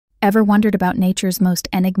Ever wondered about nature's most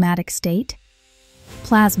enigmatic state?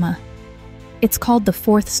 Plasma. It's called the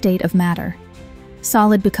fourth state of matter.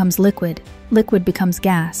 Solid becomes liquid, liquid becomes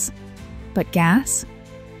gas. But gas?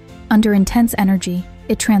 Under intense energy,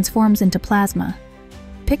 it transforms into plasma.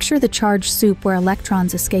 Picture the charged soup where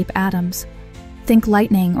electrons escape atoms. Think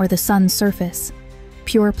lightning or the sun's surface.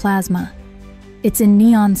 Pure plasma. It's in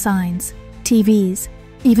neon signs, TVs,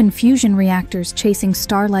 even fusion reactors chasing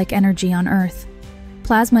star-like energy on Earth.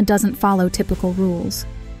 Plasma doesn't follow typical rules.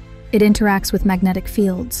 It interacts with magnetic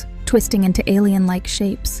fields, twisting into alien-like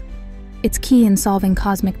shapes. It's key in solving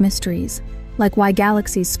cosmic mysteries, like why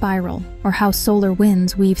galaxies spiral or how solar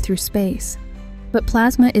winds weave through space. But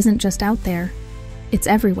plasma isn't just out there, it's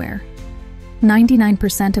everywhere.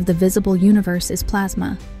 99% of the visible universe is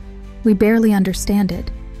plasma. We barely understand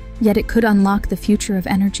it, yet it could unlock the future of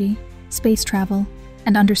energy, space travel,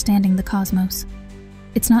 and understanding the cosmos.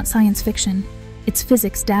 It's not science fiction, it's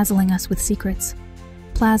physics dazzling us with secrets.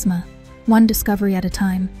 Plasma, one discovery at a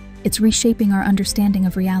time, it's reshaping our understanding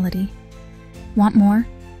of reality. Want more?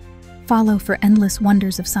 Follow for endless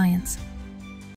wonders of science.